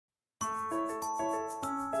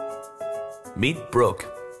Meet Brooke.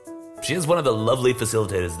 She is one of the lovely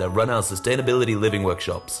facilitators that run our Sustainability living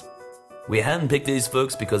workshops. We handpicked these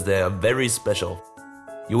folks because they are very special.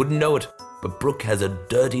 You wouldn't know it, but Brooke has a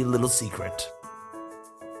dirty little secret.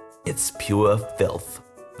 It's pure filth.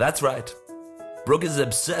 That's right. Brooke is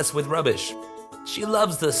obsessed with rubbish. She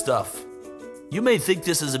loves this stuff. You may think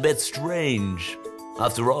this is a bit strange.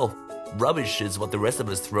 After all, rubbish is what the rest of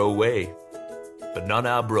us throw away. But not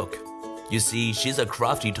our Brooke. You see, she's a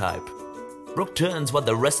crafty type. Brooke turns what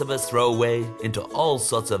the rest of us throw away into all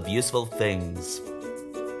sorts of useful things.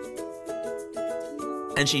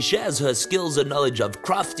 And she shares her skills and knowledge of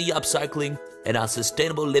crafty upcycling in our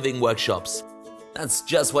sustainable living workshops. That's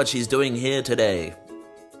just what she's doing here today.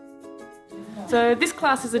 So this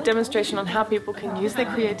class is a demonstration on how people can use their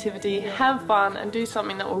creativity, have fun, and do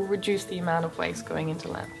something that will reduce the amount of waste going into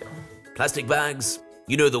landfill. Plastic bags,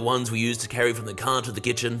 you know, the ones we use to carry from the car to the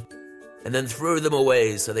kitchen, and then throw them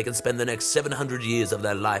away so they can spend the next 700 years of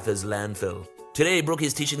their life as landfill. Today, Brooke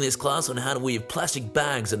is teaching this class on how to weave plastic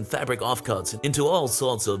bags and fabric offcuts into all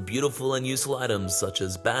sorts of beautiful and useful items such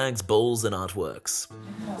as bags, bowls, and artworks.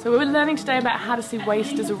 So we're learning today about how to see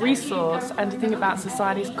waste as a resource and to think about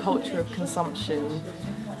society's culture of consumption.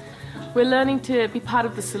 We're learning to be part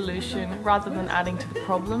of the solution rather than adding to the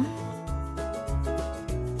problem.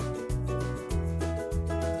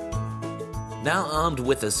 Now armed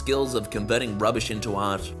with the skills of converting rubbish into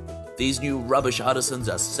art, these new rubbish artisans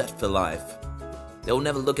are set for life. They'll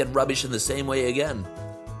never look at rubbish in the same way again.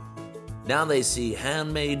 Now they see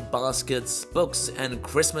handmade baskets, books, and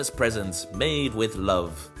Christmas presents made with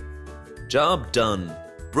love. Job done.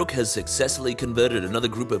 Brooke has successfully converted another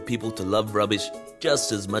group of people to love rubbish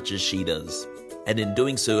just as much as she does, and in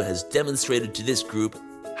doing so has demonstrated to this group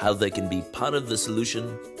how they can be part of the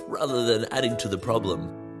solution rather than adding to the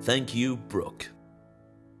problem. Thank you, Brooke.